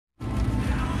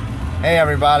Hey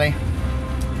everybody,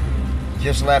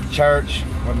 just left church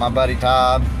with my buddy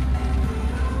Todd.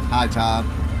 Hi Todd.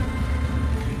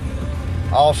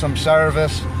 Awesome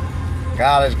service.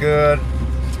 God is good.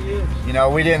 You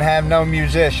know, we didn't have no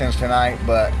musicians tonight,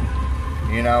 but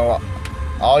you know,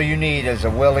 all you need is a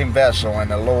willing vessel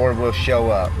and the Lord will show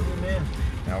up. Amen.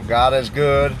 You know, God is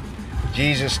good.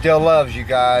 Jesus still loves you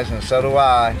guys, and so do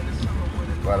I.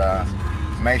 But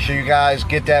make sure you guys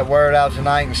get that word out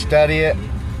tonight and study it.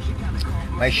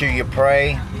 Make sure you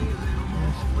pray.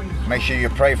 Make sure you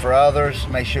pray for others.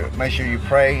 Make sure you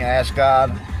pray and ask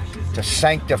God to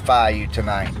sanctify you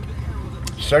tonight.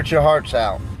 Search your hearts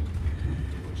out.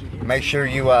 Make sure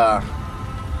you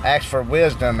ask for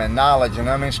wisdom and knowledge and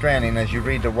understanding as you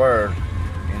read the word.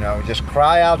 You know, just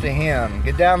cry out to Him.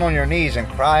 Get down on your knees and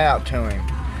cry out to Him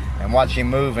and watch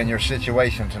Him move in your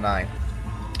situation tonight.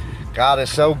 God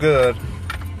is so good.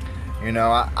 You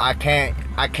know, I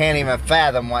can't even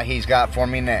fathom what He's got for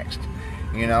me next.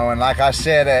 You know, and like I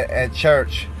said at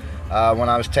church when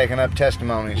I was taking up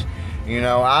testimonies, you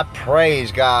know, I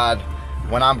praise God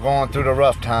when I'm going through the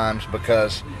rough times,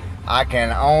 because I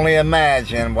can only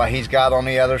imagine what He's got on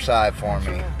the other side for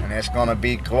me, and it's going to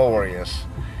be glorious.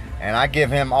 And I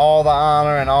give Him all the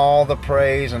honor and all the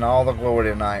praise and all the glory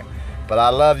tonight. But I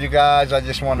love you guys. I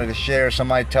just wanted to share.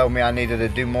 Somebody told me I needed to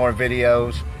do more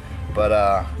videos,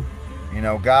 but you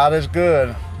know, God is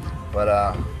good.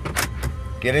 But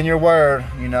get in your word.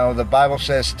 You know, the Bible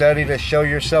says, study to show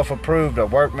yourself approved. A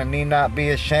workman need not be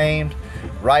ashamed,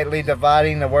 rightly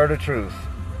dividing the word of truth.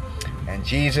 And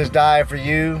Jesus died for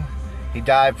you. He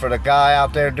died for the guy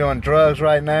out there doing drugs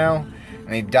right now.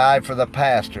 And He died for the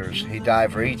pastors. He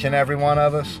died for each and every one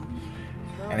of us.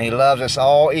 And He loves us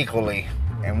all equally.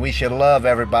 And we should love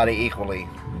everybody equally.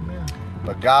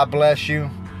 But God bless you.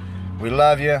 We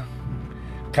love you.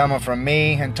 Coming from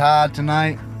me and Todd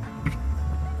tonight.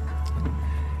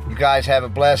 You guys have a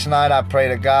blessed night. I pray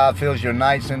that God fills your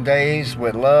nights and days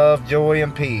with love, joy,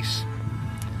 and peace.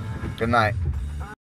 Good night.